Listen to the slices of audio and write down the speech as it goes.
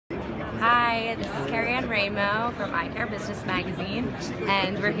Hi, this is Carrie Ann Ramo from Eyecare Business magazine,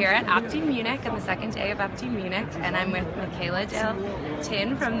 and we're here at Opti Munich on the second day of Opti Munich, and I'm with Michaela Del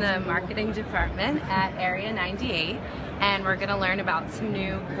Tin from the marketing department at Area 98, and we're going to learn about some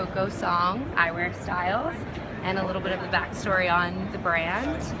new Coco Song eyewear styles and a little bit of the backstory on the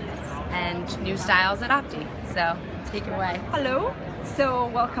brand and new styles at Opti. So take it away. Hello, so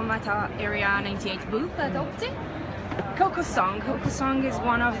welcome at our Area 98 booth at Opti. Coco Song. Coco Song is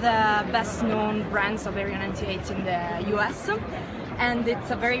one of the best known brands of Area 98 in the US, and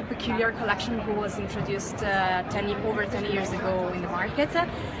it's a very peculiar collection who was introduced over 10 years ago in the market,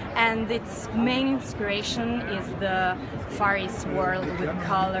 and its main inspiration is the Far East world with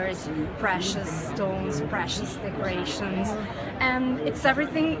colors, precious stones, precious decorations, and it's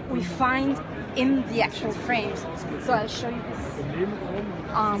everything we find in the actual frames. So I'll show you this.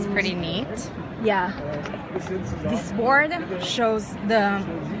 It's pretty neat. Yeah, this board shows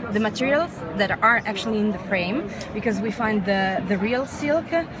the materials that are actually in the frame, because we find the real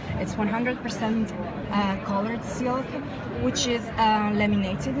silk. It's 100% colored silk, which is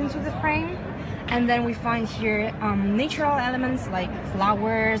laminated into the frame. And then we find here natural elements like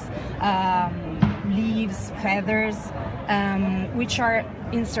flowers, leaves, feathers, which are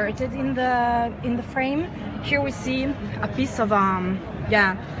inserted in the frame. Here we see a piece of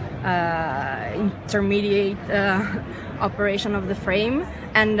intermediate operation of the frame,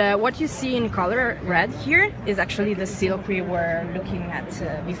 and what you see in color red here is actually the silk we were looking at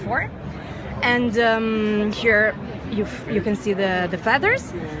before. And here you can see the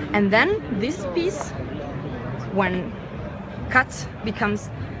feathers, and then this piece, when cut, becomes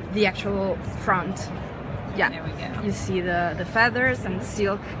the actual front. Yeah, there we go. You see the feathers, and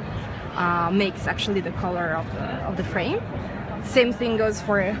silk makes actually the color of the frame. Same thing goes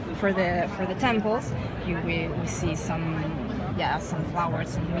for the temples. Here we see some flowers,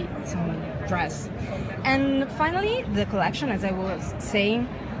 some dress. And finally, the collection, as I was saying,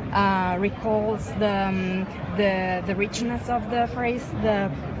 recalls the richness of the phrase,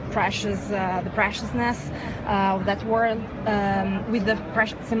 the preciousness of that world, with the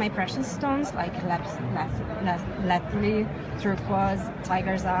semi-precious stones like lapis, turquoise,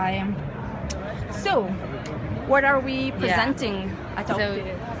 tiger's eye. So, what are we presenting at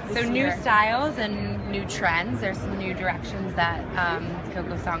Opti? So new styles and new trends. There's some new directions that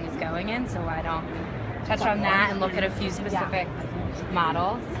Coco Song is going in, so why don't touch on that and look at a few specific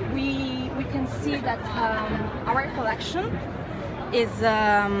models. We can see that our collection is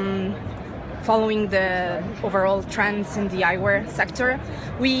following the overall trends in the eyewear sector.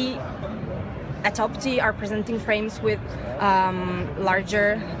 We at Opti are presenting frames with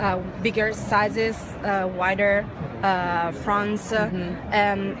larger, bigger sizes, wider fronts,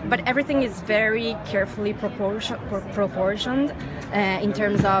 but everything is very carefully proportioned in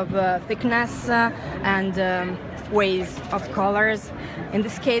terms of thickness and ways of colors. In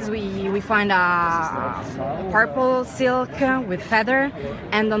this case, we find a purple silk with feather,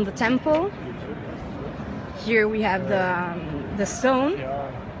 and on the temple, here we have the stone.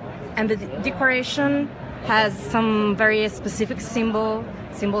 And the decoration has some very specific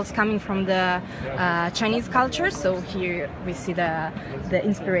symbols coming from the Chinese culture. So here we see the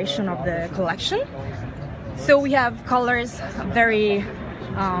inspiration of the collection. So we have colors very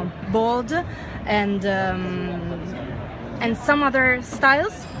bold, and some other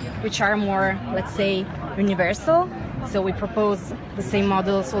styles which are more, let's say, universal. So we propose the same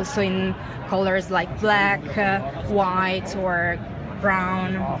models also in colors like black, white, or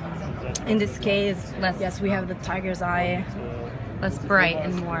brown. In this case, yes, we have the tiger's eye. Less bright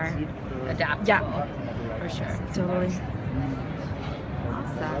and more adaptable. Yeah, for sure. Totally.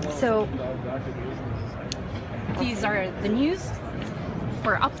 Awesome. So these are the news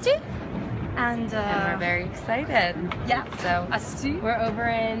for Opti, and we're very excited. Yeah. So us too. We're over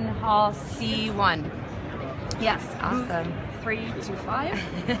in Hall C1. Yes. Awesome.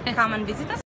 325. Come and visit us.